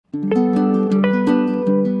That's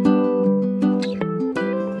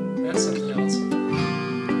something else.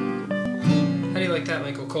 How do you like that,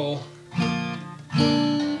 Michael Cole?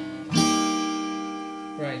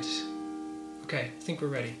 Right. Okay, I think we're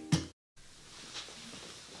ready.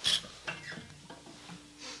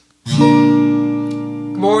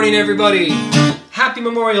 Good morning, everybody. Happy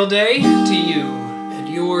Memorial Day to you and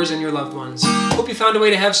yours and your loved ones. Hope you found a way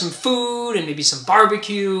to have some food and maybe some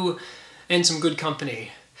barbecue and some good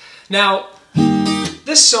company. Now,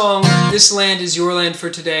 this song, This Land Is Your Land for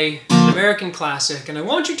Today, an American classic, and I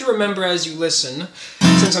want you to remember as you listen,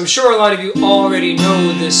 since I'm sure a lot of you already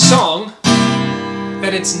know this song,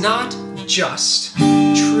 that it's not just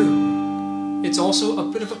true. It's also a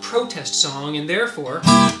bit of a protest song, and therefore,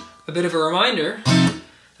 a bit of a reminder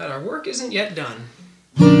that our work isn't yet done.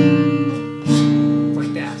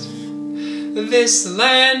 Like that. This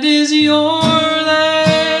land is your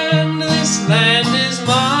land, this land is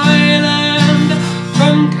my land,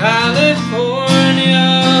 from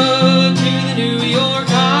California to the New York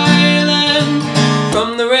Island,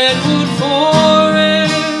 from the Redwood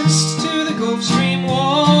Forest to the Gulf Stream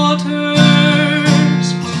waters.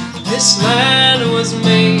 This land was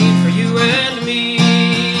made for you and me.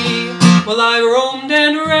 Well, I roamed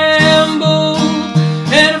and rambled,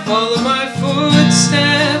 and I followed my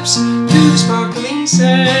footsteps to the sparkling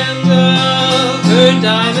sands of her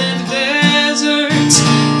diamond deserts,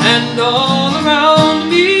 and all around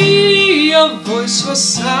me a voice was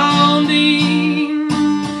sounding.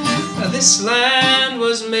 This land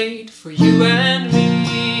was made for you and me.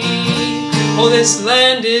 Oh, this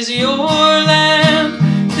land is your land,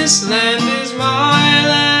 this land is my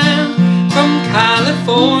land, from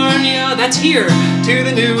California, that's here, to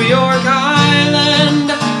the New York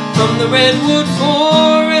Island, from the Redwood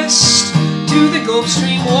Forest to the Gulf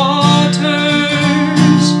Stream waters.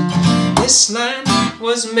 This land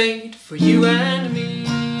was made for you and me.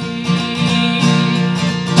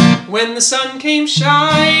 When the sun came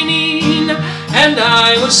shining and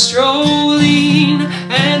I was strolling,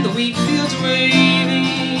 and the wheat fields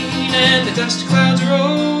waving and the dust clouds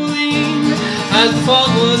rolling, as the fog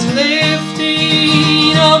was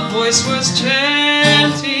lifting, a voice was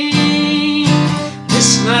chanting,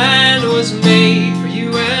 this land was made for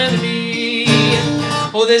you and me.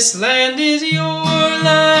 Oh, this land is your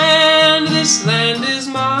land, this land is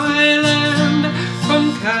my land,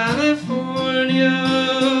 from California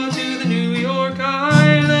to the New York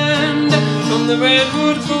Island, from the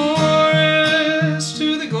Redwood Forest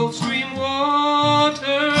to the Gulf Stream waters.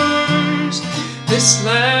 This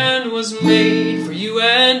land was made for you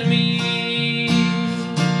and me.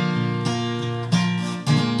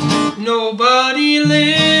 Nobody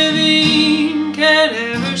living can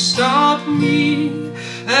ever stop me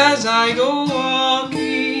as I go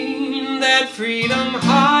walking that freedom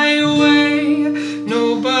highway.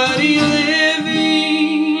 Nobody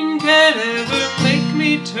living can ever make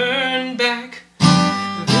me turn back.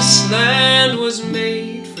 This land was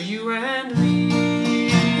made for you and me.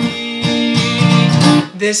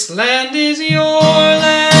 This land is your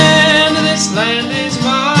land, this land is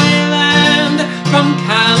my land, from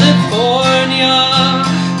California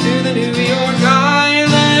to the New York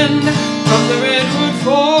Island, from the Redwood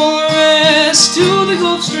Forest to the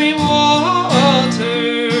Gulf Stream waters.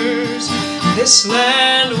 This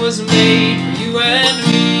land was made for you and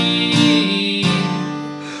me.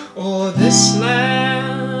 Oh, this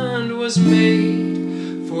land was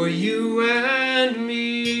made for you and me.